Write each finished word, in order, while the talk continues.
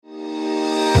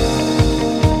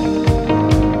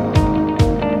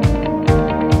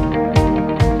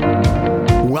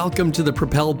Welcome to the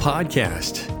Propel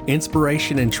Podcast,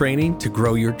 inspiration and training to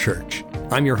grow your church.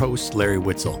 I'm your host, Larry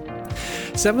Witzel.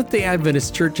 Seventh-day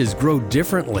Adventist churches grow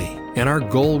differently, and our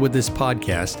goal with this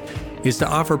podcast is to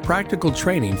offer practical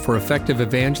training for effective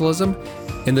evangelism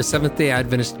in the Seventh-day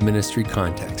Adventist ministry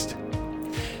context.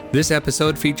 This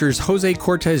episode features Jose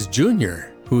Cortes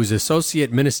Jr., who is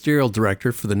Associate Ministerial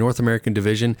Director for the North American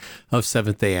Division of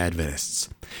Seventh-day Adventists.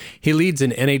 He leads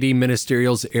in NAD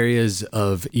Ministerial's areas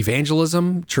of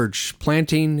evangelism, church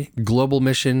planting, global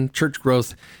mission, church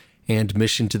growth, and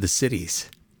mission to the cities.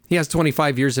 He has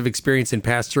 25 years of experience in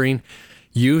pastoring,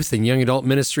 youth and young adult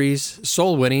ministries,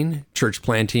 soul winning, church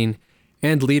planting,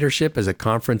 and leadership as a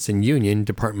conference and union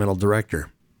departmental director.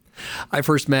 I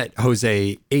first met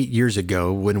Jose 8 years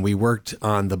ago when we worked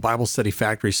on the Bible Study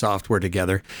Factory software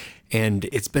together, and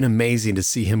it's been amazing to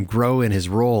see him grow in his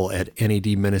role at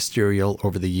NAD Ministerial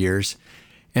over the years.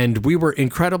 And we were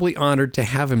incredibly honored to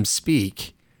have him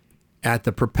speak at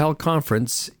the Propel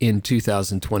Conference in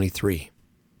 2023.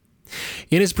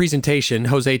 In his presentation,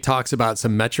 Jose talks about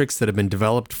some metrics that have been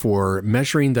developed for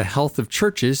measuring the health of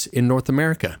churches in North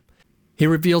America. He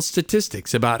reveals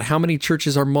statistics about how many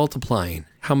churches are multiplying,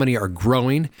 how many are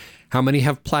growing, how many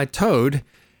have plateaued,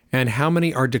 and how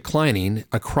many are declining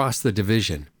across the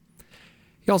division.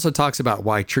 He also talks about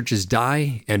why churches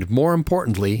die and, more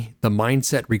importantly, the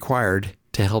mindset required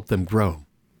to help them grow.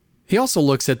 He also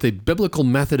looks at the biblical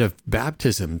method of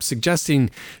baptism, suggesting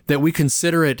that we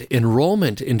consider it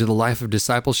enrollment into the life of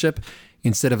discipleship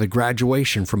instead of a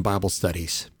graduation from Bible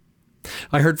studies.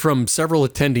 I heard from several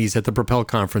attendees at the Propel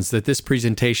Conference that this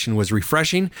presentation was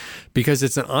refreshing because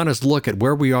it's an honest look at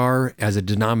where we are as a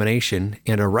denomination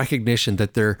and a recognition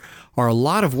that there are a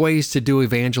lot of ways to do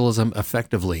evangelism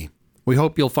effectively. We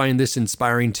hope you'll find this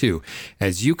inspiring too,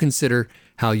 as you consider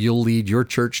how you'll lead your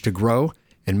church to grow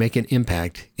and make an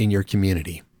impact in your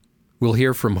community. We'll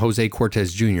hear from Jose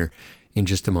Cortes Jr. in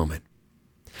just a moment.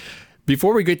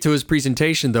 Before we get to his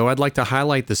presentation, though, I'd like to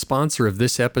highlight the sponsor of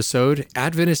this episode,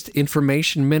 Adventist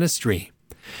Information Ministry.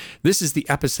 This is the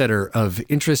epicenter of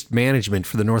interest management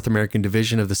for the North American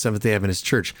Division of the Seventh-day Adventist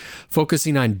Church,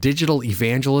 focusing on digital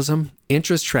evangelism,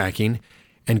 interest tracking,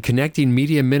 and connecting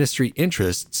media ministry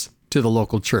interests to the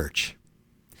local church.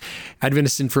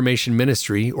 Adventist Information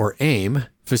Ministry, or AIM,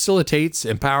 facilitates,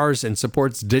 empowers, and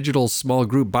supports digital small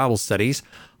group Bible studies,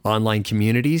 online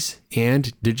communities,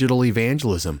 and digital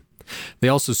evangelism. They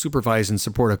also supervise and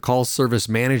support a call service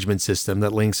management system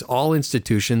that links all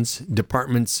institutions,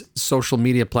 departments, social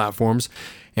media platforms,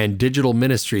 and digital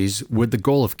ministries with the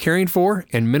goal of caring for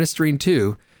and ministering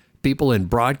to people in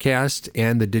broadcast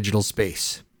and the digital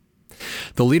space.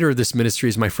 The leader of this ministry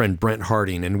is my friend Brent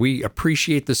Harding, and we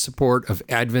appreciate the support of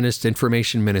Adventist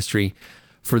Information Ministry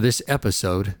for this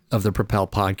episode of the Propel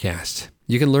Podcast.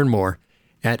 You can learn more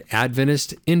at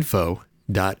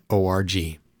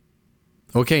adventistinfo.org.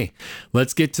 Okay,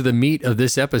 let's get to the meat of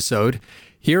this episode.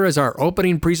 Here is our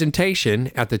opening presentation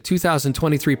at the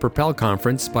 2023 Propel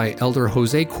Conference by Elder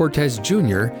Jose Cortes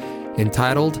Jr.,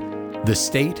 entitled The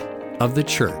State of the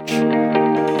Church.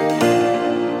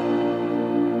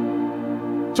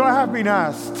 So I have been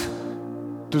asked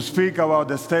to speak about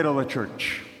the state of the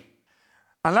church.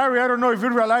 And Larry, I don't know if you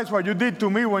realize what you did to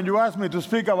me when you asked me to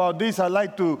speak about this. I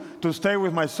like to stay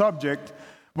with my subject.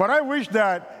 But I wish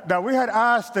that we had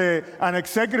asked an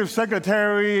executive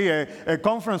secretary, a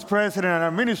conference president, an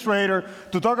administrator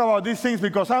to talk about these things,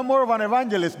 because I'm more of an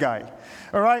evangelist guy.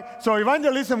 All right? So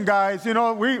evangelism guys,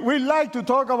 we like to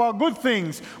talk about good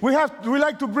things. We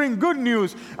like to bring good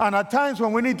news. And at times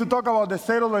when we need to talk about the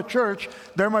state of the church,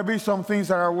 there might be some things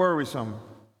that are worrisome.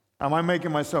 Am I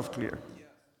making myself clear? Yeah.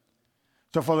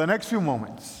 So for the next few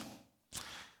moments,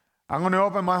 I'm going to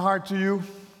open my heart to you.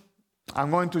 I'm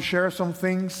going to share some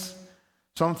things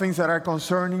that are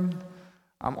concerning.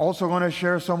 I'm also going to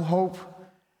share some hope.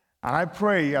 And I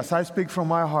pray, as I speak from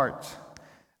my heart,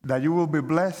 that you will be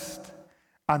blessed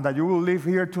and that you will leave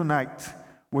here tonight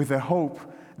with the hope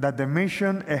that the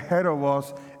mission ahead of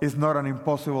us is not an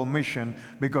impossible mission,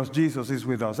 because Jesus is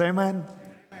with us. Amen?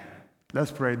 Amen.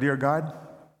 Let's pray. Dear God,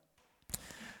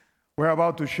 we're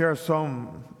about to share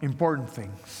some important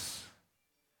things.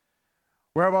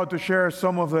 We're about to share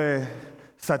some of the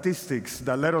statistics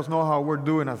that let us know how we're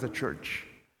doing as a church.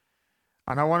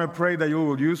 And I want to pray that you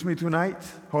will use me tonight.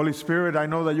 Holy Spirit, I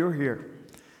know that you're here.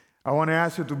 I want to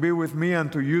ask you to be with me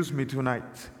and to use me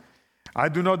tonight. I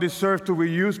do not deserve to be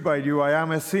used by you. I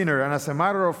am a sinner. And as a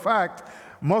matter of fact,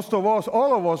 most of us,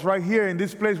 all of us right here in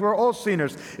this place, we're all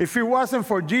sinners. If it wasn't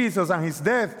for Jesus and his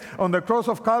death on the cross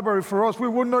of Calvary for us, we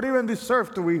would not even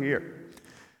deserve to be here.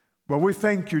 But we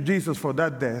thank you, Jesus, for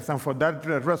that death and for that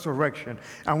resurrection.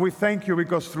 And we thank you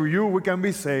because through you we can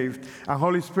be saved. And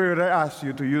Holy Spirit, I ask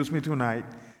you to use me tonight.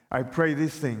 I pray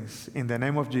these things in the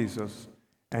name of Jesus.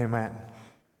 Amen.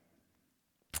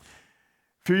 A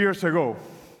few years ago,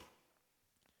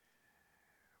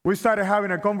 we started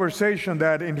having a conversation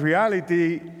that in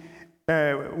reality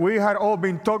we had all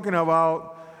been talking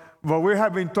about, but we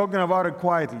have been talking about it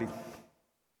quietly.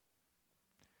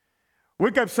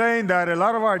 We kept saying that a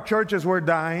lot of our churches were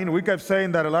dying. We kept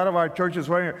saying that a lot of our churches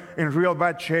were in real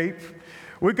bad shape.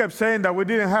 We kept saying that we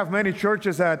didn't have many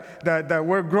churches that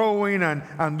were growing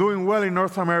and doing well in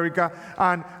North America.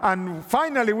 And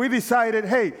finally we decided,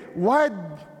 hey, why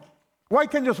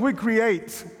can't just we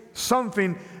create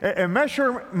something, a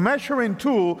measuring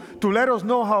tool to let us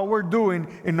know how we're doing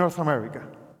in North America?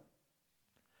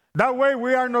 That way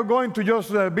we are not going to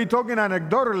just be talking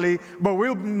anecdotally, but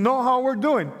we'll know how we're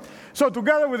doing. So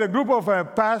together with a group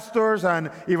of pastors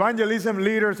and evangelism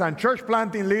leaders and church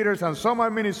planting leaders and some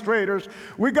administrators,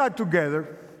 we got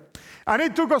together. And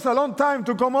it took us a long time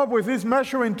to come up with this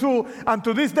measuring tool. And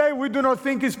to this day, we do not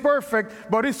think it's perfect,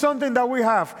 but it's something that we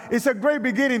have. It's a great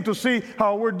beginning to see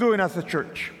how we're doing as a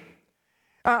church.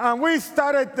 And we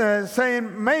started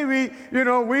saying maybe,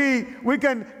 we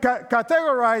can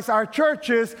categorize our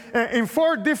churches in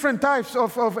four different types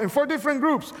in four different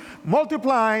groups: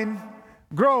 multiplying,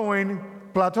 growing,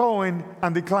 plateauing,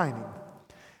 and declining.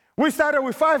 We started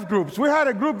with 5 groups. We had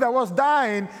a group that was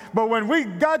dying, but when we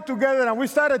got together and we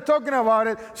started talking about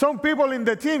it, some people in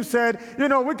the team said,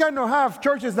 we cannot have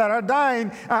churches that are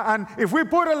dying, and if we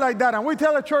put it like that and we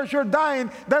tell a church you're dying,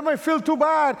 they might feel too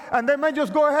bad, and they might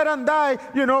just go ahead and die,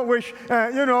 which,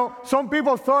 some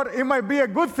people thought it might be a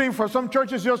good thing for some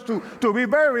churches just to be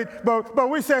buried, but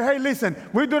we said, hey, listen,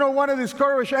 we do not want to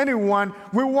discourage anyone.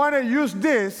 We want to use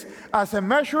this as a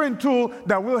measuring tool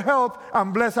that will help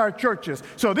and bless our churches.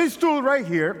 So this tool right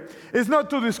here is not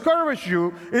to discourage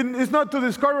you. It's not to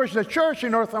discourage the church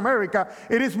in North America.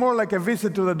 It is more like a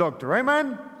visit to the doctor.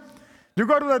 Amen? You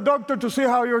go to the doctor to see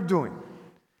how you're doing.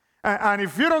 And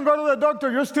if you don't go to the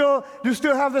doctor, you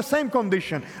still have the same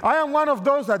condition. I am one of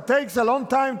those that takes a long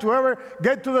time to ever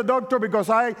get to the doctor because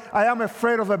I am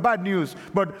afraid of the bad news.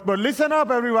 But listen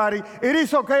up, everybody. It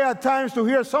is okay at times to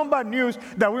hear some bad news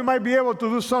that we might be able to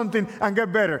do something and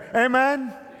get better.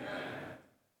 Amen?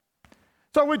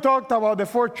 So we talked about the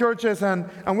 4 churches, and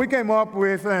we came up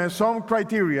with some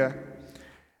criteria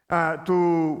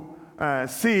to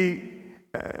see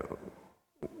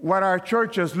what our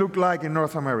churches look like in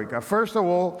North America. First of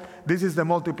all, this is the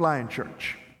multiplying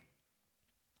church.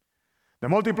 The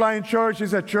multiplying church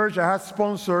is a church that has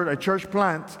sponsored a church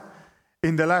plant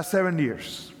in the last 7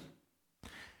 years.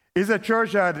 It's a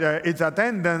church that its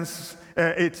attendance,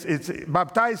 it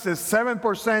baptizes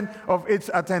 7% of its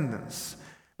attendance.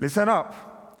 Listen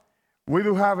up. We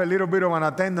do have a little bit of an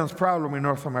attendance problem in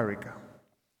North America.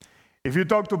 If you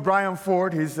talk to Brian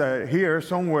Ford, he's here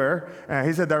somewhere,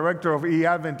 he's a director of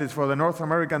E-Adventist for the North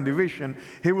American division,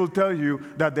 he will tell you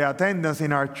that the attendance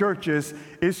in our churches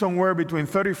is somewhere between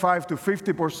 35 to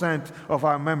 50% of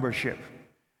our membership.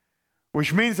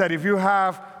 Which means that if you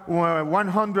have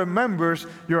 100 members,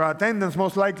 your attendance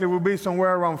most likely will be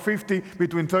somewhere around 50,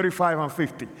 between 35 and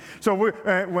 50. So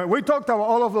we talked about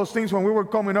all of those things when we were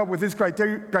coming up with this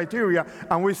criteria,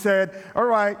 and we said, all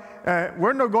right,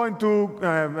 we're not going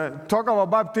to talk about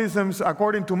baptisms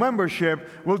according to membership.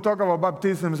 We'll talk about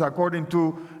baptisms according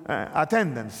to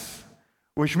attendance,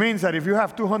 which means that if you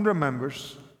have 200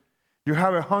 members, you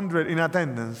have 100 in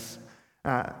attendance,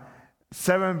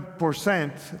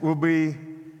 7% will be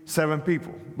 7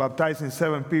 people, baptizing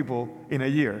 7 people in a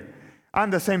year.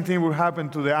 And the same thing will happen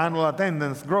to the annual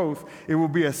attendance growth. It will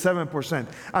be a 7%.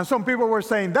 And some people were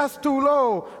saying, that's too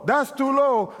low,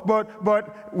 but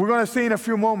we're going to see in a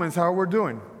few moments how we're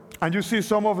doing. And you see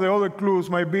some of the other clues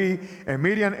might be a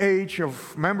median age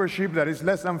of membership that is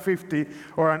less than 50,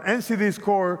 or an NCD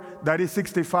score that is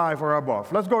 65 or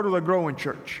above. Let's go to the growing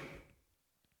church.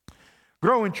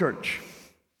 Growing church.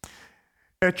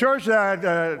 A church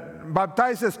that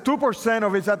baptizes 2%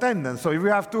 of its attendance. So if you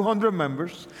have 200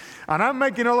 members, and I'm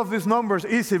making all of these numbers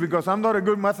easy because I'm not a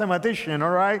good mathematician, all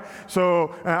right?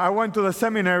 So I went to the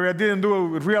seminary. I didn't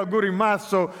do real good in math.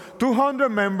 So 200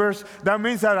 members, that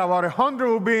means that about 100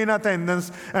 will be in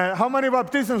attendance. How many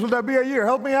baptisms will that be a year?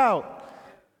 Help me out.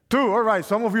 2, all right,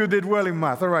 some of you did well in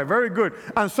math, all right, very good.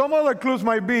 And some other clues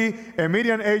might be a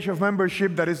median age of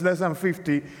membership that is less than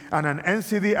 50, and an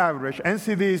NCD average.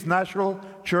 NCD is National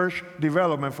Church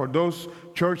Development, for those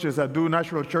churches that do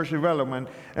National Church Development,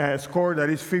 score that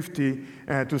is 50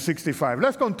 to 65.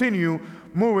 Let's continue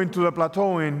moving to the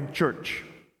plateauing church.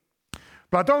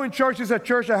 Plateauing Church is a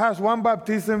church that has one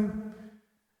baptism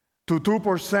to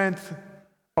 2%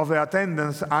 of the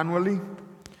attendance annually.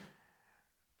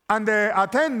 And the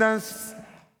attendance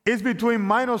is between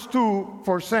minus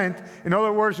 2%. In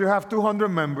other words, you have 200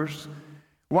 members,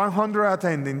 100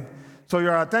 attending. So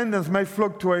your attendance may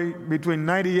fluctuate between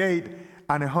 98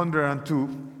 and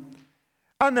 102.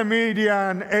 And the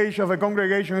median age of the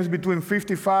congregation is between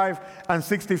 55 and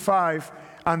 65.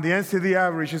 And the NCD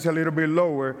average is a little bit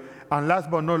lower. And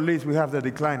last but not least, we have the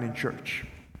declining church.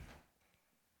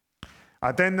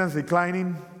 Attendance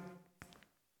declining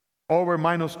over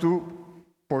minus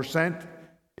 2%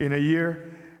 in a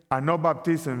year, and no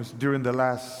baptisms during the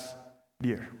last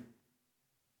year.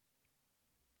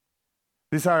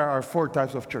 These are our 4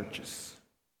 types of churches.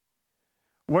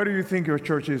 Where do you think your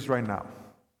church is right now?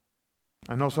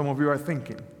 I know some of you are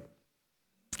thinking.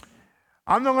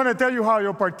 I'm not going to tell you how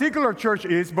your particular church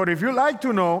is, but if you like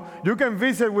to know, you can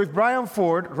visit with Brian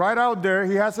Ford right out there.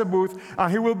 He has a booth,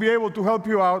 and he will be able to help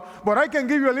you out. But I can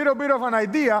give you a little bit of an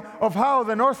idea of how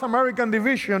the North American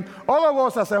division, all of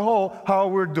us as a whole, how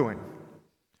we're doing.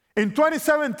 In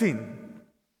 2017,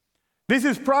 this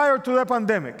is prior to the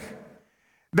pandemic,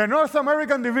 the North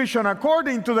American division,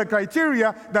 according to the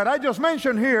criteria that I just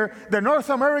mentioned here, the North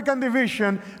American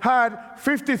division had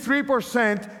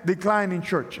 53% decline in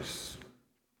churches.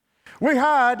 We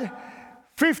had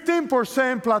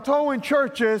 15% plateauing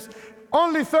churches.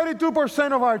 Only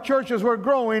 32% of our churches were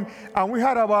growing, and we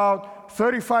had about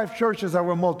 35 churches that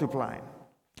were multiplying.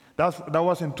 That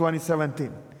was in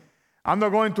 2017. I'm not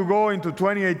going to go into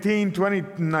 2018,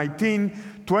 2019,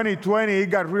 2020. It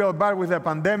got real bad with the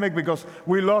pandemic because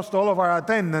we lost all of our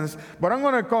attendance. But I'm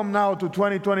going to come now to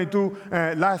 2022,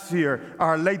 last year,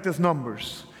 our latest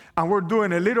numbers. And we're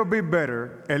doing a little bit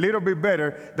better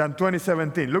than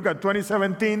 2017. Look at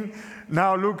 2017,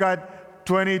 now look at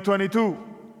 2022.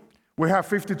 We have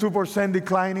 52%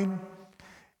 declining,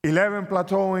 11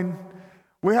 plateauing.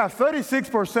 We have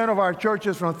 36% of our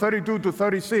churches from 32 to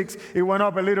 36. It went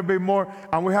up a little bit more,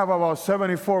 and we have about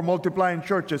 74 multiplying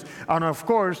churches. And of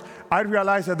course, I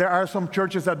realize that there are some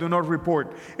churches that do not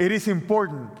report. It is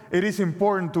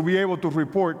important to be able to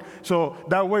report, so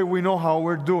that way we know how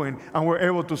we're doing and we're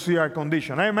able to see our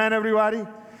condition. Amen, everybody?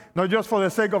 Not just for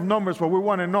the sake of numbers, but we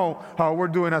want to know how we're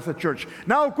doing as a church.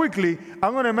 Now, quickly,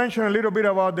 I'm going to mention a little bit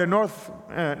about the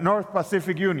North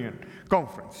Pacific Union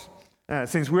Conference.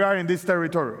 Since we are in this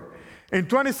territory. In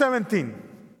 2017,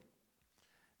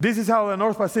 this is how the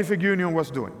North Pacific Union was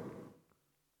doing.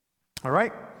 All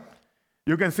right?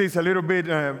 You can see it's a little bit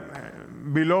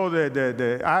below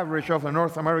the average of the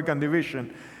North American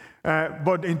division.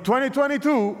 But in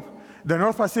 2022, the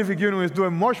North Pacific Union is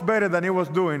doing much better than it was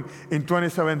doing in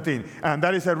 2017. And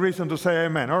that is a reason to say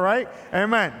amen. All right?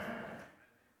 Amen.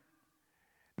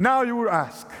 Now you will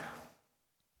ask,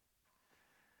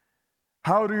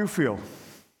 how do you feel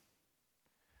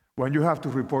when you have to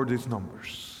report these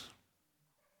numbers?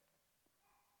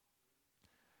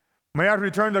 May I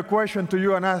return the question to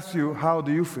you and ask you, how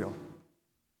do you feel?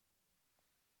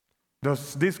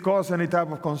 Does this cause any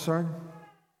type of concern?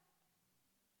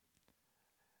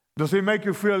 Does it make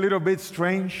you feel a little bit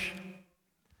strange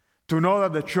to know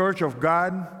that the church of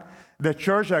God, the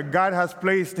church that God has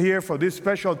placed here for these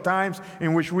special times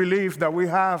in which we live, that we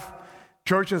have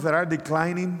churches that are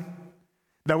declining,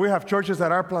 that we have churches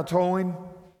that are plateauing?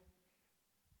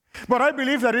 But I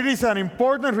believe that it is an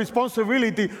important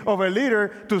responsibility of a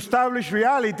leader to establish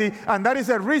reality, and that is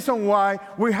the reason why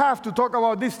we have to talk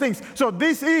about these things. So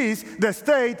this is the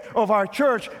state of our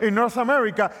church in North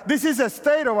America. This is the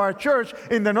state of our church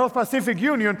in the North Pacific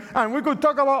Union, and we could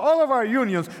talk about all of our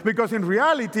unions, because in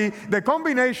reality, the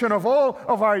combination of all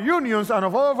of our unions and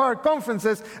of all of our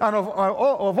conferences and of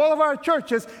all of our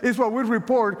churches is what we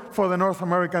report for the North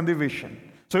American division.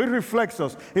 So it reflects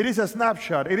us. It is a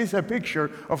snapshot. It is a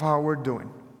picture of how we're doing.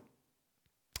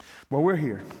 But we're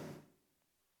here.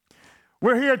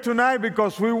 We're here tonight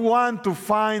because we want to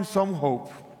find some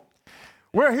hope.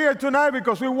 We're here tonight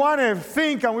because we want to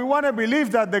think and we want to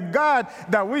believe that the God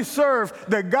that we serve,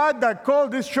 the God that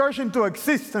called this church into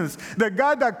existence, the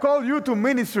God that called you to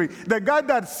ministry, the God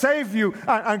that saved you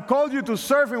and called you to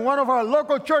serve in one of our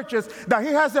local churches, that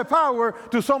He has the power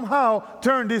to somehow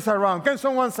turn this around. Can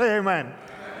someone say amen?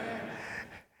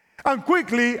 And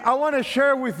quickly, I want to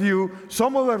share with you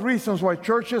some of the reasons why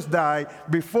churches die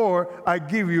before I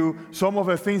give you some of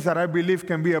the things that I believe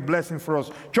can be a blessing for us.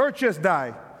 Churches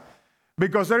die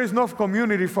because there is no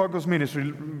community-focused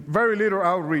ministry, very little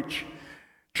outreach.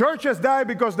 Churches die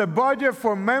because the budget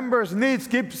for members' needs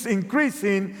keeps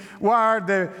increasing while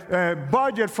the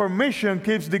budget for mission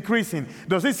keeps decreasing.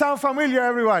 Does this sound familiar,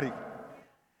 everybody?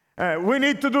 We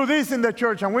need to do this in the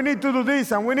church, and we need to do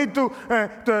this, and we need to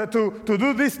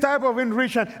do this type of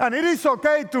enrichment. And it is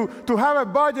okay to have a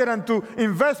budget and to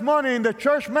invest money in the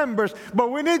church members,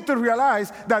 but we need to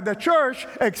realize that the church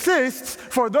exists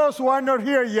for those who are not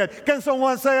here yet. Can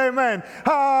someone say amen?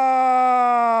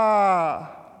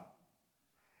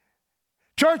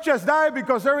 Churches die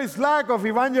because there is lack of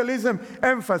evangelism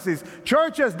emphasis.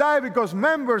 Churches die because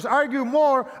members argue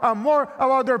more and more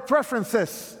about their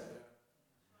preferences.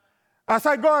 As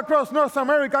I go across North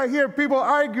America, I hear people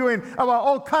arguing about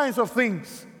all kinds of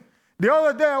things. The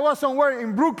other day, I was somewhere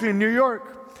in Brooklyn, New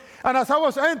York, and as I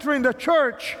was entering the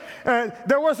church,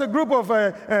 there was a group of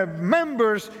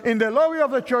members in the lobby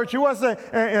of the church. It was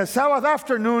a Sabbath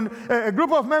afternoon, a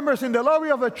group of members in the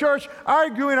lobby of the church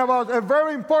arguing about a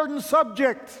very important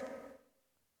subject.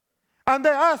 And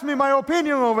they asked me my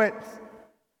opinion of it.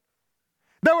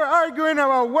 They were arguing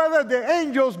about whether the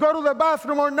angels go to the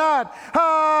bathroom or not.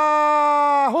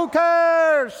 Who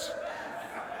cares?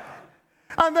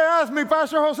 And they asked me,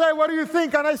 Pastor Jose, what do you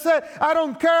think? And I said, I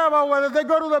don't care about whether they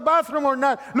go to the bathroom or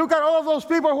not. Look at all of those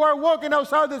people who are walking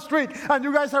outside the street, and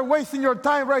you guys are wasting your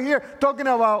time right here talking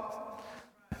about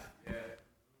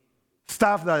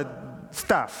stuff.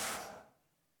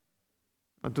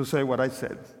 Not to say what I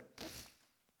said.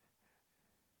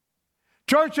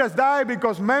 Churches die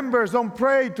because members don't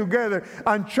pray together.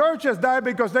 And churches die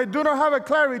because they do not have a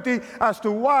clarity as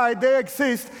to why they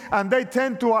exist, and they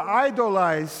tend to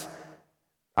idolize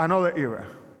another era.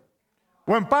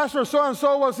 When Pastor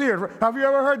so-and-so was here, have you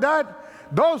ever heard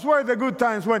that? Those were the good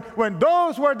times, when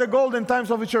those were the golden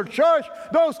times of the church.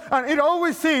 And it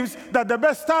always seems that the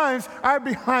best times are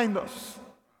behind us.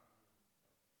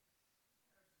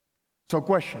 So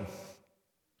question,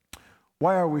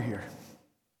 why are we here?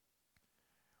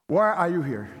 Why are you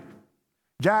here?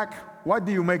 Jack, why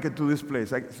do you make it to this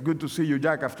place? It's good to see you,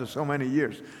 Jack, after so many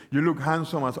years. You look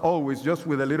handsome as always, just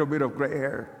with a little bit of gray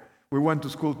hair. We went to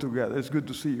school together. It's good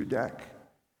to see you, Jack.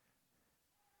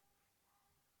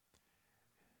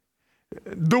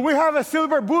 Do we have a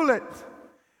silver bullet?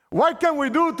 What can we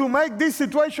do to make this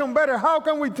situation better? How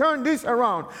can we turn this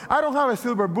around? I don't have a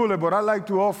silver bullet, but I'd like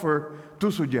to offer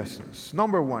 2 suggestions.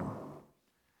 Number 1,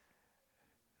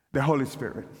 the Holy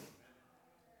Spirit.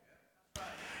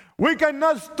 We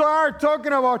cannot start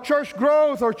talking about church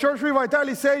growth or church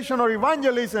revitalization or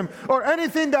evangelism or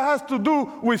anything that has to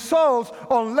do with souls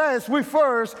unless we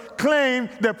first claim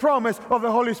the promise of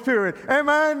the Holy Spirit.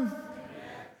 Amen?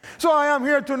 So I am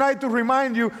here tonight to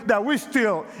remind you that we're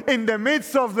still in the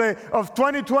midst of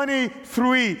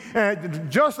 2023,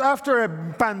 just after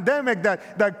a pandemic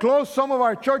that closed some of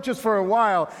our churches for a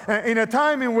while, in a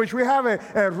time in which we have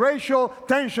a racial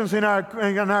tensions in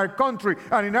our country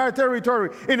and in our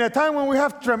territory, in a time when we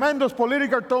have tremendous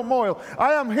political turmoil.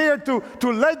 I am here to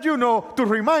let you know, to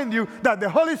remind you that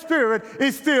the Holy Spirit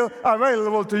is still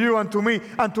available to you and to me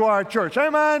and to our church.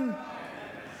 Amen?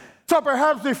 So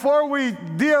perhaps before we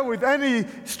deal with any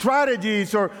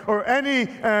strategies or any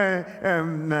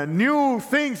new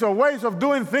things or ways of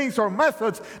doing things or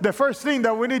methods, the first thing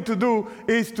that we need to do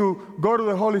is to go to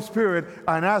the Holy Spirit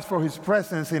and ask for His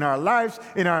presence in our lives,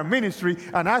 in our ministry,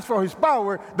 and ask for His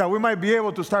power that we might be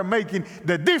able to start making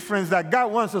the difference that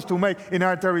God wants us to make in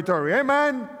our territory.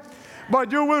 Amen?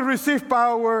 But you will receive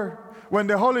power when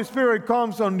the Holy Spirit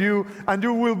comes on you, and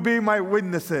you will be my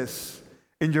witnesses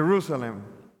in Jerusalem,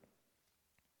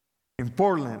 in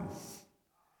Portland,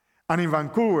 and in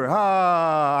Vancouver,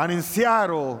 and in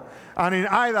Seattle, and in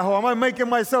Idaho. Am I making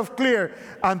myself clear?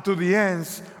 And to the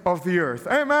ends of the earth.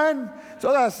 Amen?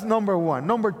 So that's number 1.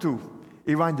 Number 2,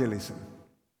 evangelism.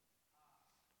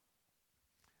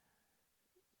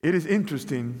 It is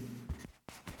interesting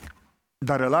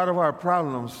that a lot of our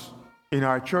problems in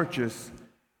our churches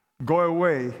go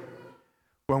away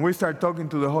when we start talking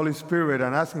to the Holy Spirit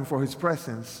and asking for His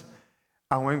presence,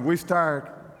 and when we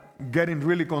start getting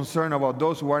really concerned about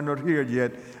those who are not here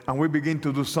yet, and we begin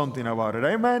to do something about it.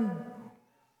 Amen?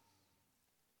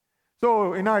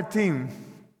 So in our team,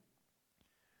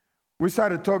 we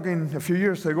started talking a few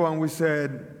years ago, and we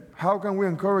said, how can we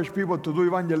encourage people to do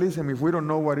evangelism if we don't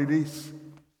know what it is?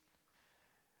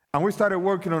 And we started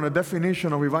working on a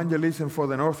definition of evangelism for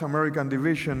the North American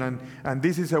division, and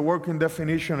this is a working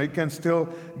definition. It can still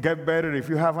get better. If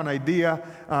you have an idea,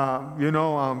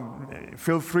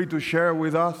 feel free to share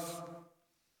with us.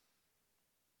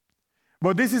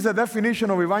 But this is a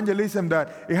definition of evangelism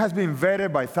that it has been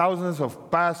vetted by thousands of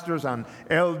pastors and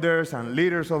elders and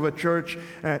leaders of the church.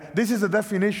 This is a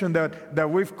definition that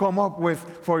we've come up with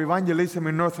for evangelism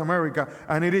in North America,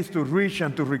 and it is to reach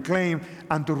and to reclaim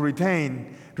and to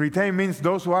retain. Retain means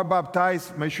those who are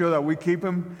baptized, make sure that we keep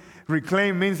them.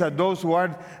 Reclaim means that those who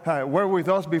were with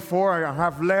us before and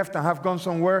have left and have gone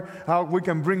somewhere, how we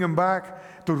can bring them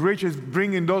back. To reach is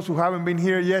bringing those who haven't been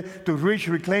here yet, to reach,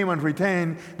 reclaim, and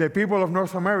retain the people of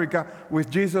North America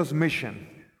with Jesus' mission.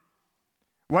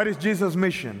 What is Jesus'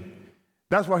 mission?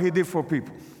 That's what he did for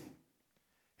people.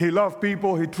 He loved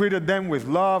people. He treated them with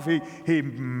love. He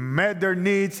met their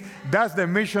needs. That's the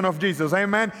mission of Jesus.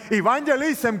 Amen.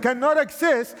 Evangelism cannot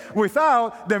exist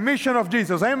without the mission of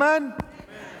Jesus. Amen.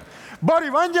 But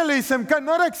evangelism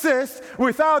cannot exist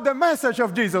without the message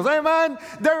of Jesus. Amen.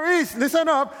 Listen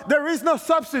up, there is no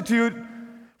substitute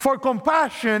for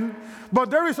compassion, but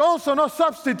there is also no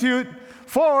substitute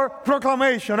for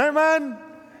proclamation. Amen.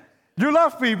 You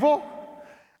love people.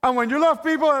 And when you love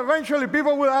people, eventually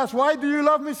people will ask, why do you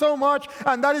love me so much?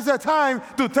 And that is the time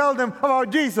to tell them about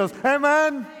Jesus.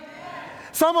 Amen.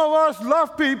 Some of us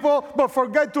love people but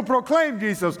forget to proclaim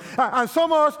Jesus. And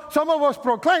some of us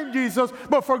proclaim Jesus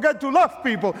but forget to love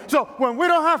people. So when we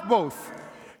don't have both,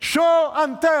 show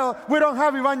and tell, we don't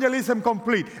have evangelism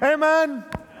complete. Amen?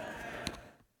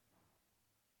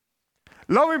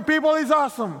 Loving people is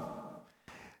awesome.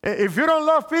 If you don't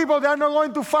love people, they're not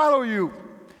going to follow you.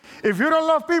 If you don't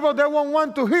love people, they won't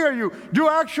want to hear you. You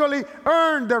actually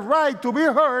earn the right to be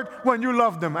heard when you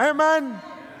love them. Amen?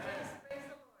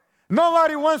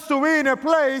 Nobody wants to be in a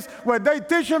place where they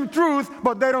teach them truth,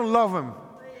 but they don't love them.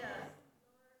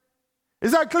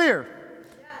 Is that clear?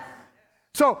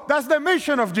 So that's the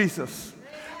mission of Jesus.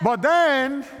 But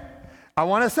then, I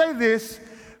want to say this,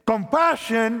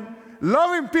 compassion,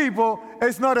 loving people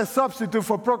is not a substitute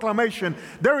for proclamation.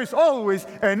 There is always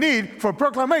a need for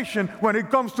proclamation when it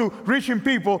comes to reaching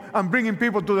people and bringing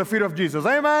people to the feet of Jesus.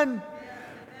 Amen?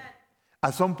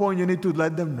 At some point, you need to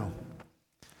let them know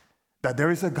that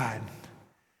there is a God,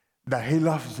 that He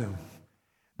loves them,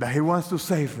 that He wants to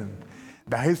save them,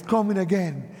 that He's coming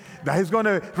again, that He's going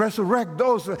to resurrect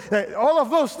those, all of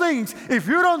those things. If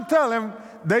you don't tell them,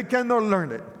 they cannot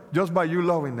learn it just by you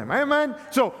loving them. Amen?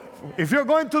 So, if you're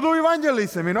going to do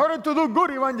evangelism, in order to do good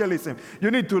evangelism,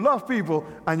 you need to love people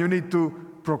and you need to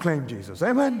proclaim Jesus.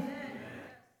 Amen?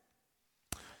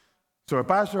 So, a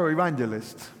pastor or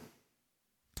evangelist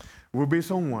will be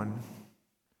someone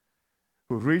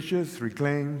who reaches,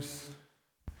 reclaims,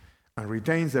 and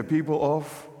retains the people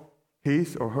of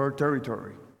his or her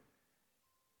territory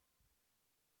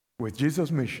with Jesus'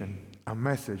 mission and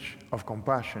message of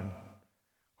compassion,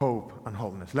 hope, and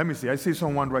wholeness. Let me see. I see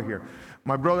someone right here.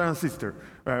 My brother and sister,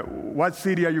 what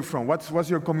city are you from? What's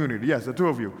your community? Yes, the two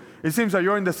of you. It seems that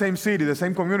you're in the same city, the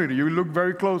same community. You look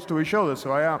very close to each other,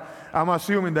 so I'm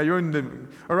assuming that you're in the...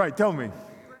 All right, tell me.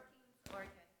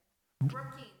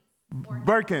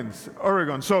 Perkins,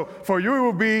 Oregon. So for you, it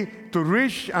will be to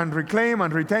reach and reclaim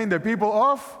and retain the people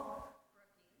of?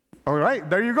 All right,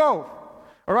 there you go.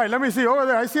 All right, let me see over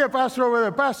there. I see a pastor over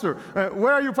there. Pastor,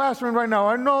 where are you pastoring right now?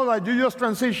 I know that you just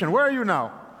transitioned. Where are you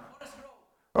now?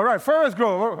 All right, Forest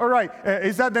Grove. All right,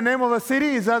 is that the name of the city?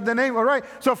 Is that the name? All right,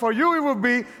 so for you, it will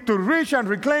be to reach and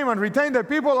reclaim and retain the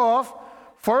people of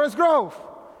Forest Grove,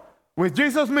 with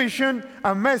Jesus' mission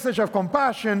and message of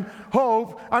compassion,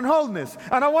 hope, and wholeness.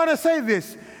 And I want to say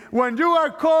this. When you are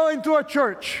called into a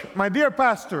church, my dear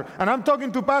pastor, and I'm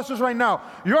talking to pastors right now,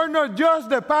 you're not just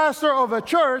the pastor of a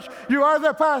church, you are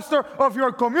the pastor of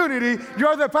your community,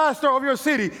 you're the pastor of your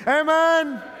city.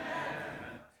 Amen?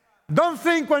 Don't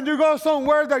think when you go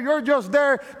somewhere that you're just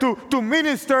there to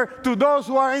minister to those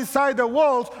who are inside the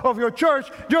walls of your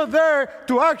church. You're there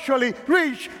to actually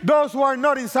reach those who are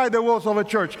not inside the walls of a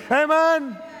church.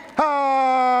 Amen?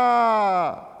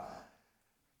 Ah!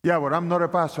 Yeah, but I'm not a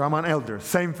pastor, I'm an elder.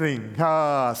 Same thing.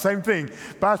 Same thing.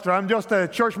 Pastor, I'm just a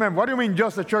church member. What do you mean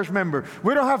just a church member?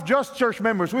 We don't have just church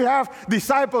members. We have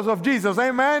disciples of Jesus.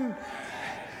 Amen?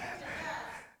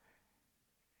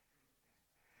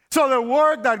 So the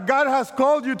work that God has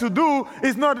called you to do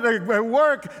is not a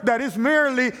work that is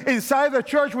merely inside the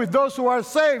church with those who are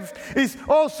saved. It's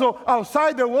also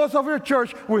outside the walls of your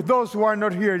church with those who are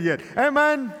not here yet.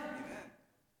 Amen?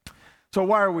 So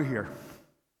why are we here?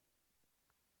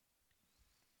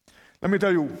 Let me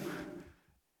tell you,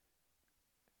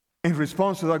 in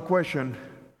response to that question,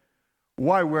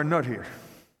 why we're not here.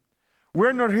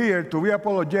 We're not here to be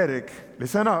apologetic,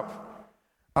 listen up,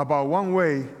 about one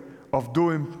way of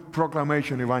doing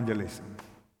proclamation evangelism.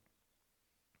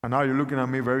 And now you're looking at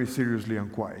me very seriously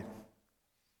and quiet.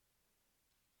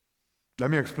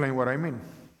 Let me explain what I mean.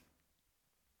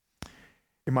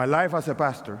 In my life as a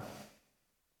pastor,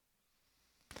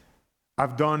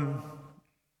 I've done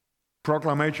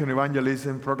proclamation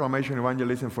evangelism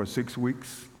for 6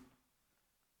 weeks.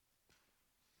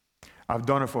 I've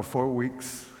done it for 4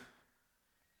 weeks.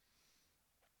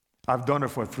 I've done it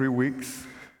for 3 weeks.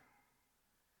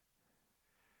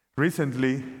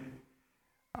 Recently,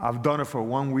 I've done it for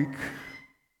 1 week.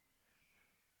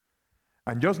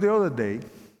 And just the other day,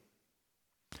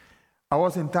 I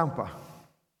was in Tampa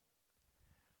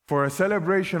for a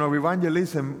celebration of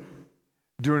evangelism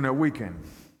during a weekend.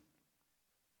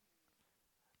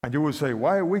 And you will say,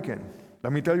 why a weekend?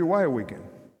 Let me tell you why a weekend.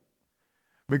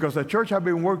 Because the church had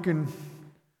been working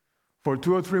for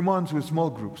 2 or 3 months with small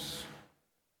groups.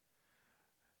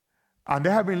 And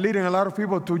they have been leading a lot of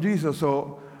people to Jesus,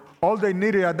 so all they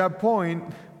needed at that point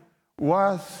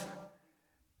was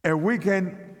a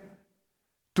weekend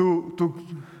to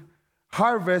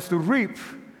harvest, to reap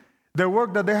the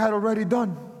work that they had already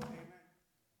done.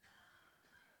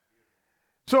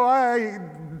 So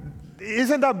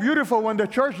isn't that beautiful when the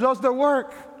church does the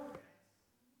work?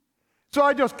 So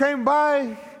I just came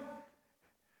by,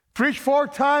 preached 4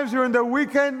 times during the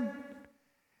weekend,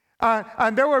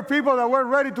 and there were people that were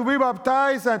ready to be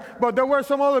baptized, but there were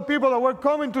some other people that were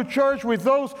coming to church with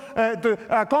those,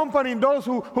 accompanying those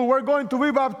who were going to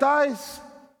be baptized.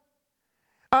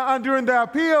 And during the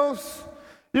appeals,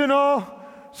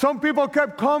 some people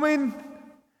kept coming.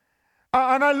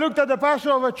 And I looked at the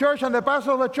pastor of the church, and the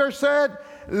pastor of the church said,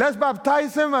 let's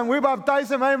baptize him, and we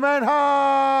baptize him, amen.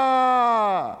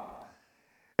 Ha!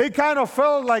 It kind of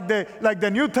felt like the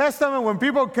New Testament when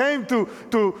people came to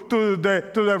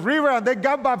the river and they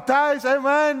got baptized,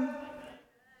 amen.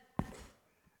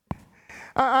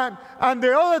 And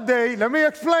the other day, let me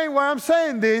explain why I'm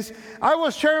saying this. I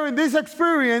was sharing this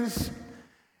experience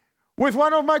with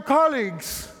one of my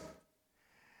colleagues,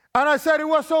 and I said it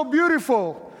was so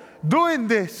beautiful doing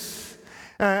this.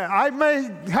 I may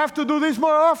have to do this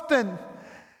more often.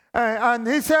 And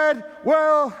he said,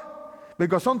 well,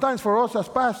 because sometimes for us as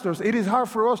pastors, it is hard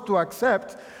for us to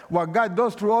accept what God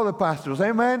does through other pastors.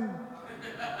 Amen?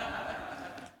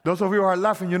 Those of you who are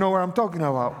laughing, you know what I'm talking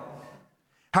about.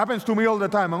 Happens to me all the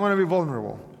time. I'm going to be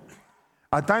vulnerable.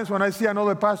 At times when I see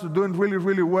another pastor doing really,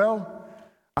 really well,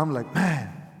 I'm like,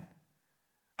 man,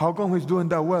 how come he's doing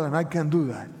that well and I can't do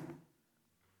that?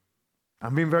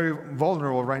 I'm being very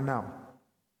vulnerable right now.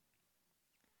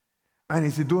 And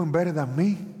is he doing better than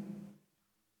me?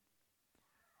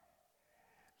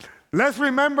 Let's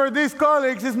remember this,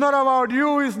 colleagues. It's not about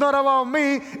you. It's not about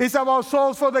me. It's about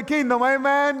souls for the kingdom.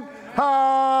 Amen?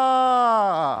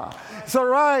 Ah, it's all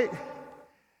right.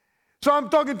 So I'm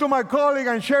talking to my colleague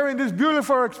and sharing this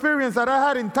beautiful experience that I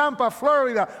had in Tampa,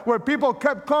 Florida, where people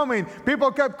kept coming.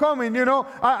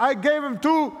 I gave him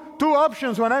two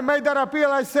options. When I made that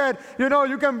appeal, I said,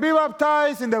 you can be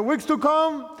baptized in the weeks to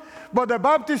come, but the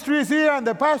baptistry is here and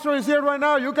the pastor is here right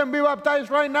now. You can be baptized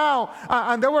right now.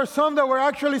 And there were some that were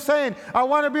actually saying, I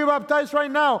want to be baptized right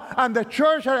now. And the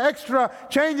church had extra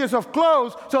changes of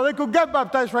clothes so they could get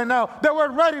baptized right now. They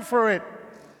were ready for it.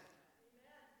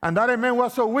 And that amen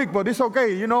was so weak, but it's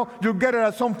okay. You get it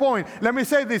at some point. Let me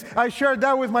say this. I shared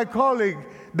that with my colleague,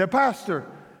 the pastor.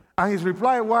 And his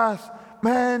reply was,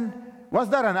 man, was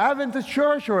that an Adventist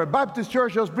church or a Baptist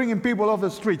church just bringing people off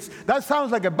the streets? That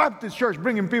sounds like a Baptist church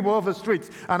bringing people off the streets.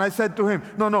 And I said to him,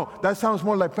 no, that sounds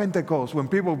more like Pentecost, when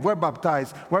people were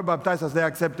baptized as they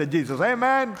accepted Jesus.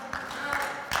 Amen?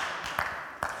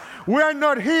 We are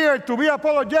not here to be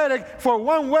apologetic for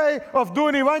one way of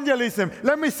doing evangelism.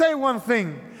 Let me say one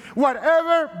thing.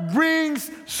 Whatever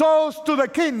brings souls to the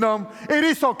kingdom, it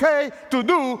is okay to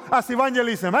do as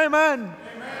evangelism. Amen?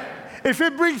 If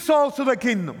it brings souls to the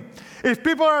kingdom, if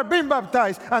people are being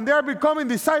baptized and they are becoming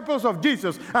disciples of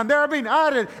Jesus and they are being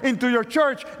added into your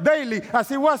church daily,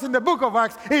 as it was in the book of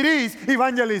Acts, it is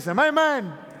evangelism.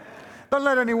 Amen? Don't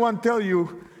let anyone tell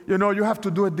you, you have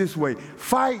to do it this way.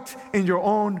 Fight in your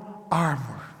own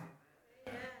armor.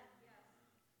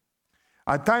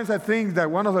 At times I think that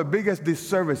one of the biggest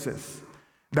disservices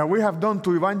that we have done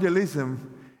to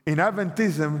evangelism in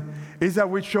Adventism is that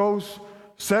we chose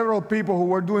several people who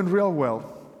were doing real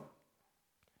well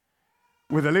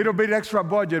with a little bit extra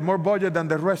budget, more budget than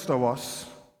the rest of us,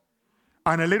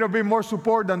 and a little bit more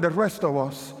support than the rest of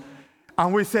us.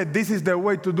 And we said, this is the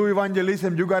way to do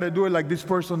evangelism. You got to do it like this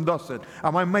person does it.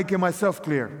 Am I making myself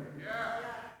clear? Yeah.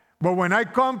 But when I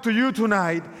come to you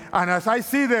tonight, and as I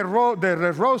see the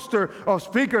roster of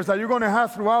speakers that you're going to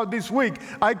have throughout this week,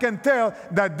 I can tell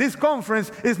that this conference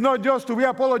is not just to be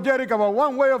apologetic about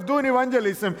one way of doing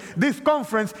evangelism. This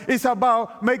conference is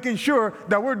about making sure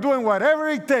that we're doing whatever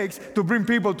it takes to bring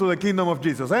people to the kingdom of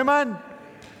Jesus. Amen?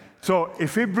 So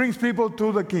if it brings people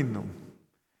to the kingdom,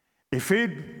 if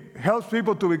it helps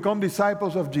people to become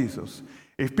disciples of Jesus,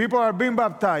 if people are being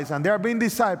baptized and they are being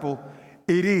discipled,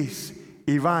 it is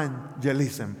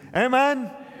evangelism. Amen?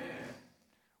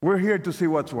 We're here to see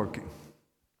what's working.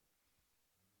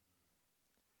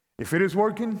 If it is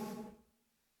working,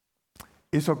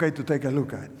 it's okay to take a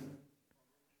look at.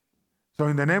 So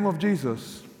in the name of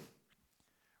Jesus,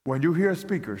 when you hear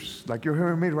speakers, like you're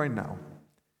hearing me right now,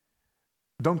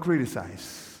 don't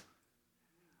criticize.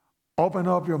 Open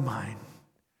up your mind.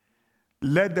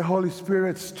 Let the Holy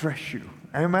Spirit stretch you.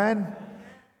 Amen?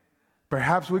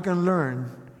 Perhaps we can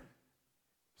learn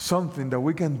something that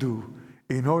we can do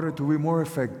in order to be more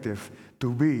effective,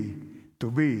 to be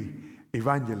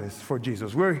evangelists for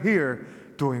Jesus. We're here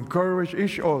to encourage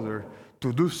each other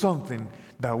to do something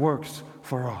that works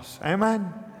for us.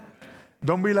 Amen?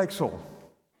 Don't be like Saul.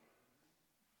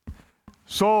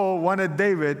 Saul wanted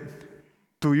David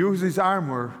to use his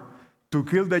armor to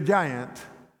kill the giant,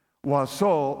 while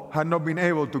Saul had not been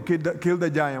able to kill the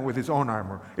giant with his own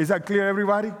armor. Is that clear,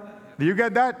 everybody? Do you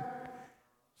get that?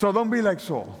 So don't be like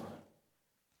Saul.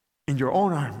 In your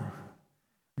own armor.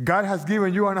 God has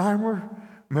given you an armor.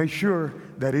 Make sure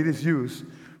that it is used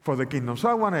for the kingdom. So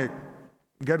I want to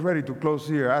get ready to close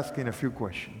here asking a few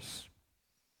questions.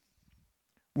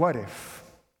 What if?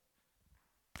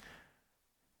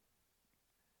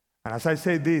 And as I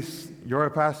say this, you're a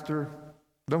pastor,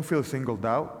 don't feel singled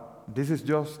out. This is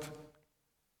just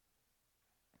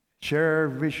share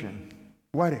vision.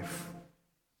 What if?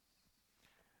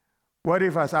 What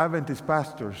if as Adventist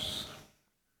pastors,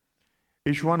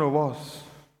 each one of us,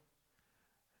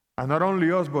 and not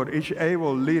only us, but each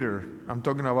able leader, I'm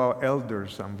talking about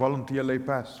elders and volunteer lay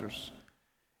pastors,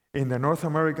 in the North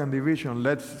American division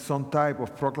led some type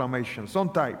of proclamation, some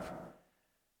type,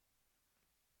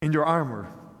 in your armor,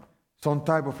 some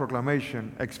type of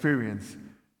proclamation experience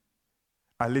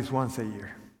at least once a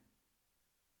year.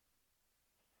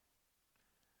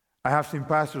 I have seen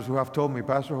pastors who have told me,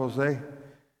 Pastor Jose,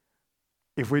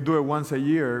 if we do it once a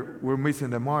year, we're missing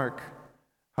the mark.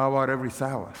 How about every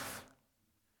Sabbath?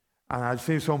 And I've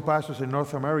seen some pastors in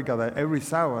North America that every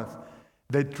Sabbath,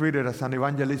 they treat it as an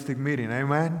evangelistic meeting.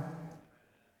 Amen?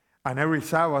 And every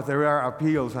Sabbath there are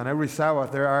appeals, and every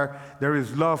Sabbath there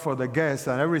is love for the guests,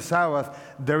 and every Sabbath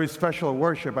there is special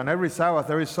worship, and every Sabbath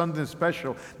there is something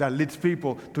special that leads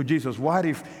people to Jesus. What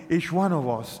if each one of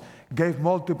us gave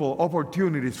multiple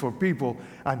opportunities for people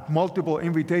and multiple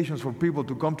invitations for people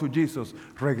to come to Jesus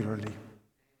regularly?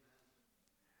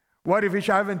 What if each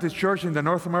Adventist church in the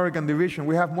North American division,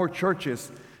 we have more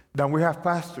churches than we have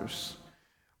pastors?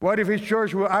 What if each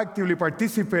church will actively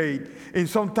participate in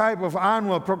some type of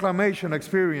annual proclamation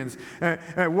experience?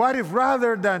 What if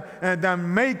rather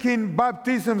than making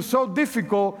baptism so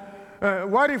difficult,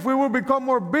 what if we will become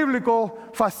more biblical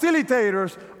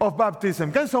facilitators of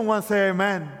baptism? Can someone say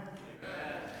amen?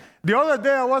 The other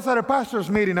day I was at a pastor's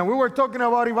meeting and we were talking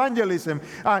about evangelism,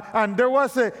 and there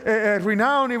was a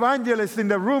renowned evangelist in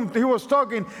the room. He was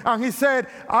talking and he said,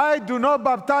 I do not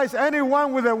baptize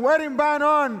anyone with a wedding band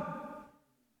on.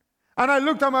 And I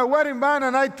looked at my wedding band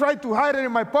and I tried to hide it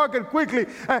in my pocket quickly,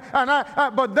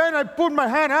 but then I put my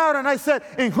hand out and I said,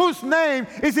 in whose name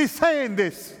is he saying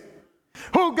this?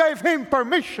 Who gave him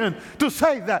permission to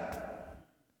say that?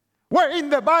 Where in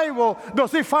the Bible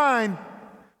does he find?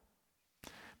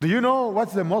 Do you know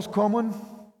what's the most common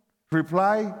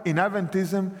reply in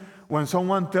Adventism when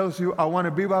someone tells you, I want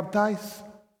to be baptized?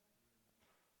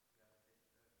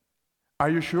 Are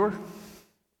you sure?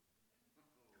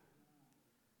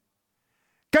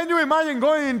 Can you imagine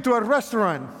going into a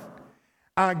restaurant,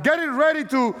 getting ready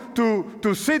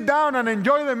to sit down and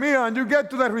enjoy the meal, and you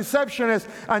get to the receptionist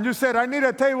and you said, I need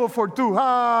a table for two.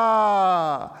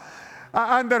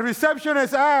 And the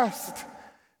receptionist asked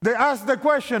the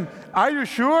question, are you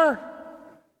sure?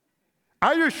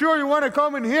 Are you sure you want to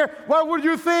come in here? What would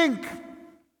you think?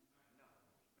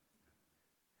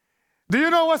 Do you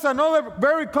know what's another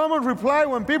very common reply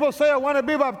when people say, I want to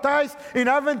be baptized in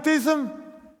Adventism?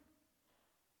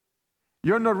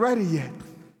 You're not ready yet.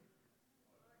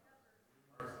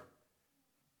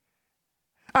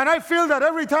 And I feel that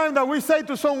every time that we say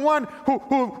to someone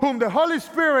whom the Holy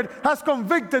Spirit has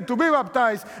convicted to be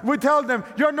baptized, we tell them,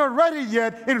 you're not ready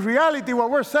yet. In reality, what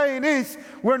we're saying is,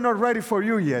 we're not ready for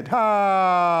you yet.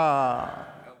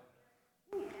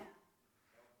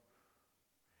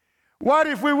 What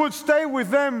if we would stay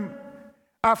with them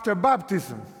after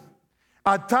baptism?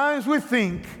 At times we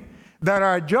think that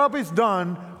our job is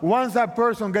done once that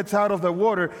person gets out of the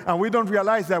water, and we don't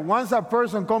realize that once that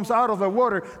person comes out of the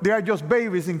water, they are just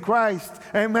babies in Christ.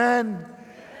 Amen?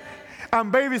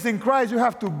 And babies in Christ, you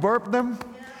have to burp them,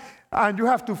 and you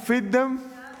have to feed them.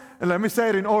 And let me say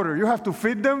it in order. You have to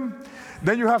feed them,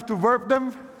 then you have to burp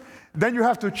them, then you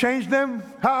have to change them.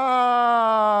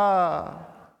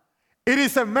 It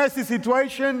is a messy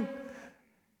situation.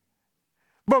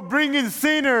 But bringing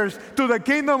sinners to the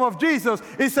kingdom of Jesus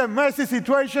is a messy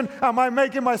situation. Am I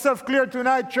making myself clear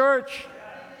tonight, church?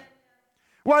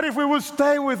 What if we would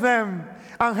stay with them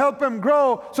and help them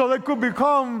grow so they could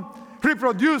become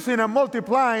reproducing and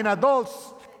multiplying adults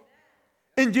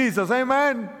in Jesus?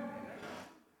 Amen?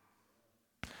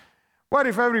 What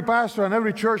if every pastor and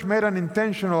every church made an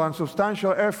intentional and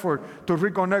substantial effort to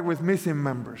reconnect with missing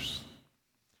members?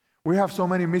 We have so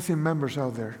many missing members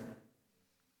out there.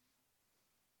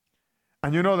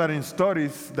 And you know that in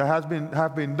studies that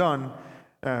have been done,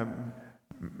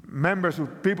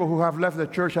 people who have left the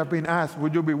church have been asked,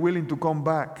 would you be willing to come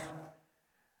back?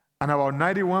 And about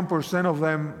 91% of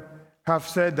them have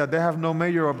said that they have no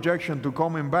major objection to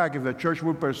coming back if the church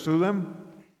would pursue them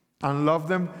and love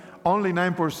them. Only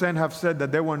 9% have said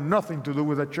that they want nothing to do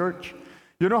with the church.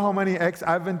 You know how many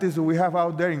ex-Adventists we have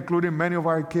out there, including many of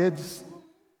our kids?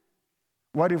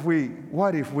 What if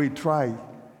we try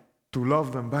to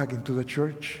love them back into the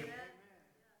church?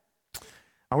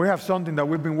 And we have something that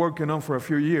we've been working on for a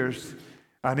few years,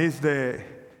 and it's the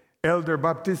Elder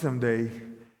Baptism Day.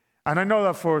 And I know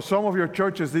that for some of your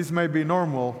churches this may be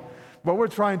normal, but we're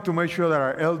trying to make sure that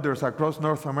our elders across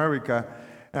North America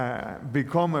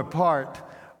become a part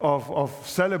of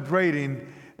celebrating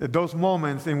those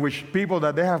moments in which people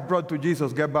that they have brought to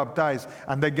Jesus get baptized,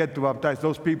 and they get to baptize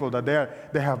those people that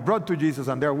they have brought to Jesus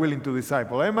and they're willing to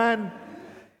disciple. Amen?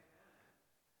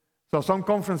 So some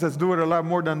conferences do it a lot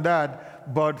more than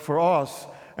that, but for us,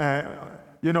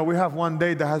 we have one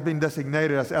day that has been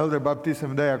designated as Elder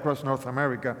Baptism Day across North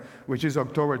America, which is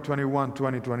October 21,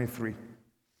 2023.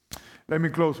 Let me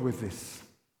close with this.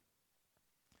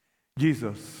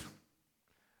 Jesus,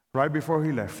 right before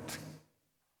he left,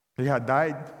 he had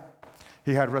died,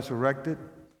 he had resurrected,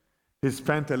 he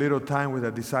spent a little time with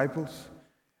the disciples,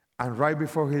 and right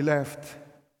before he left,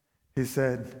 he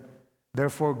said,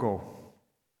 therefore go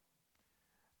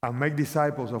and make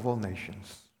disciples of all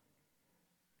nations.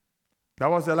 That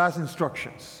was the last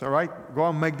instructions, all right? Go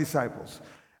and make disciples.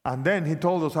 And then he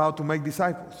told us how to make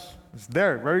disciples. It's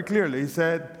there very clearly. He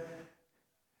said,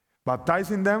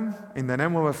 baptizing them in the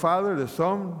name of the Father, the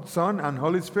Son, and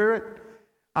Holy Spirit,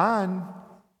 and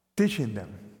teaching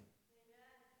them.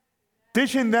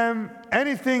 Teaching them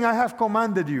anything I have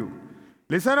commanded you.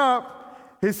 Listen up.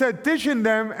 He said, teaching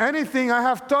them anything I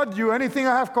have taught you, anything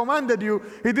I have commanded you.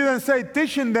 He didn't say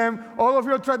teaching them all of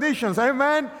your traditions.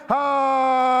 Amen?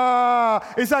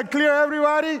 Is that clear,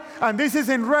 everybody? And this is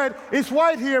in red. It's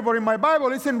white here, but in my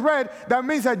Bible it's in red. That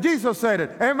means that Jesus said it.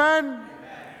 Amen? Amen.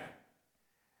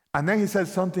 And then he said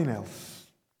something else.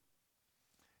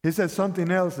 He said something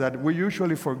else that we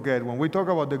usually forget. When we talk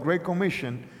about the Great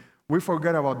Commission, we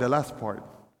forget about the last part.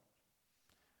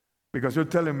 Because you're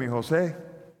telling me, Jose,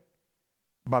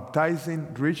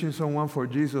 baptizing, reaching someone for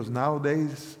Jesus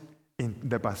nowadays in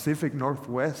the Pacific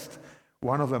Northwest,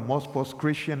 one of the most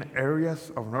post-Christian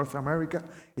areas of North America,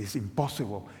 is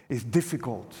impossible. It's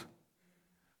difficult.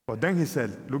 But then he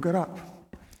said, look it up.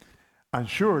 And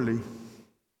surely,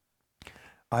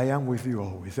 I am with you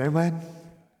always. Amen?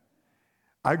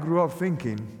 I grew up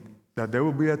thinking that there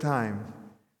would be a time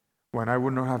when I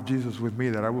would not have Jesus with me,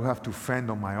 that I would have to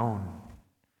fend on my own.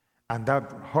 And that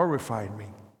horrified me.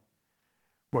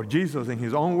 But Jesus, in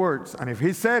his own words, and if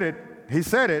he said it, he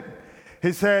said,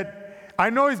 I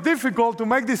know it's difficult to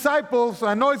make disciples.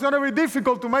 I know it's going to be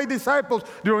difficult to make disciples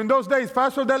during those days.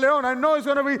 Pastor De Leon, I know it's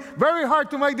going to be very hard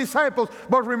to make disciples.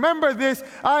 But remember this,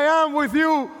 I am with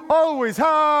you always.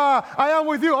 I am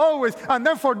with you always. And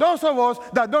then for those of us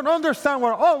that don't understand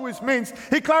what always means,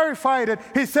 he clarified it.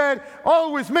 He said,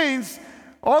 always means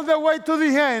all the way to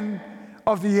the end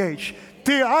of the age.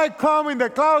 Till I come in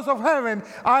the clouds of heaven,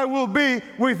 I will be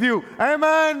with you. Amen?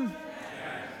 Amen.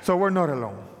 So we're not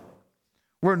alone.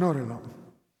 We're not alone.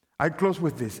 I close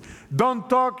with this. Don't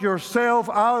talk yourself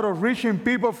out of reaching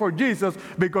people for Jesus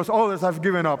because others have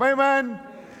given up. Amen?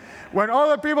 When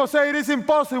other people say it is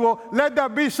impossible, let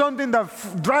that be something that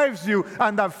drives you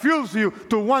and that fuels you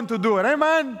to want to do it.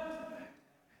 Amen?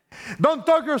 Don't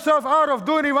talk yourself out of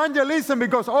doing evangelism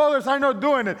because others are not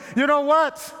doing it. You know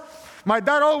what? My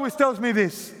dad always tells me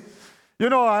this.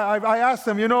 I asked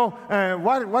him,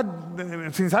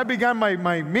 since I began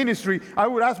my ministry, I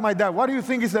would ask my dad, what do you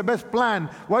think is the best plan?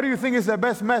 What do you think is the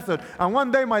best method? And one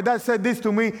day my dad said this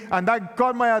to me, and that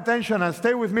caught my attention and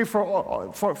stayed with me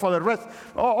for the rest,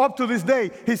 up to this day.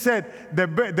 He said,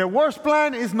 the worst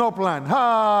plan is no plan.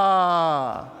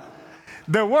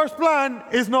 The worst plan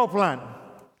is no plan.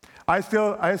 I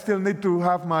still need to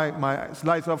have my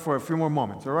slides up for a few more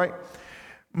moments, all right?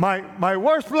 The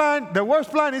worst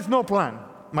plan is no plan.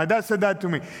 My dad said that to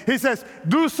me. He says,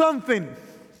 do something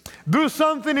Do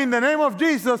something in the name of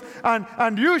Jesus,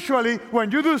 and usually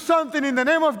when you do something in the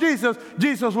name of Jesus,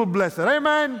 Jesus will bless it.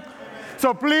 Amen?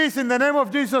 So please, in the name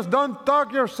of Jesus, don't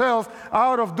talk yourself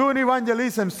out of doing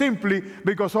evangelism simply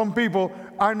because some people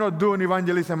are not doing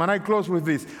evangelism. And I close with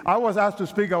this. I was asked to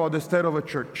speak about the state of a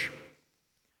church.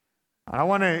 And I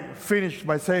want to finish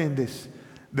by saying this.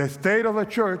 The state of a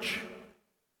church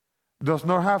does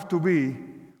not have to be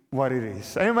what it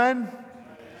is. Amen?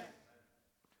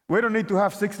 We don't need to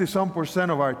have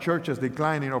 60-some% of our churches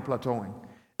declining or plateauing.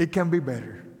 It can be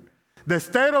better. The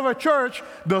state of a church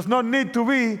does not need to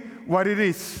be what it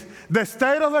is. The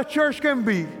state of a church can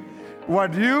be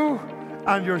what you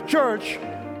and your church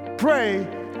pray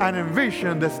and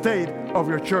envision the state of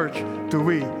your church to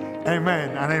be.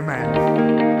 Amen and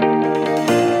amen.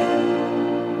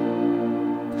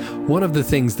 One of the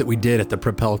things that we did at the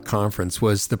Propel Conference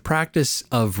was the practice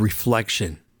of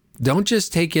reflection. Don't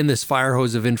just take in this fire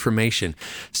hose of information.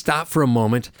 Stop for a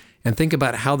moment and think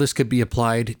about how this could be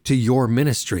applied to your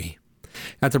ministry.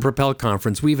 At the Propel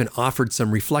Conference, we even offered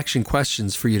some reflection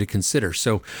questions for you to consider.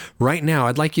 So right now,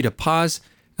 I'd like you to pause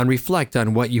and reflect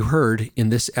on what you heard in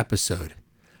this episode.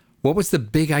 What was the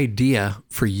big idea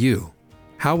for you?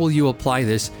 How will you apply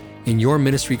this in your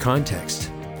ministry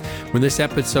context? When this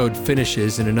episode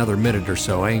finishes in another minute or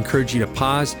so, I encourage you to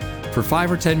pause for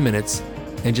 5 or 10 minutes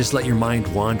and just let your mind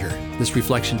wander. This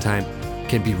reflection time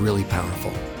can be really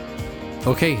powerful.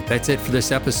 Okay, that's it for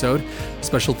this episode.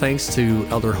 Special thanks to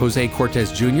Elder Jose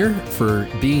Cortes Jr. for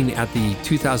being at the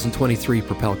 2023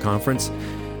 Propel Conference.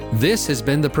 This has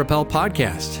been the Propel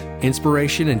Podcast,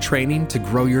 inspiration and training to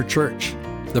grow your church.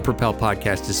 The Propel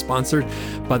Podcast is sponsored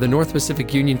by the North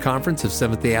Pacific Union Conference of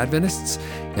Seventh-day Adventists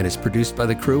and is produced by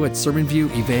the crew at Sermon View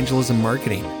Evangelism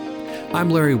Marketing. I'm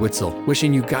Larry Witzel,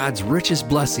 wishing you God's richest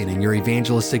blessing in your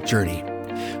evangelistic journey.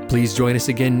 Please join us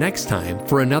again next time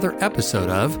for another episode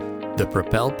of the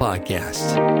Propel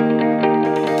Podcast.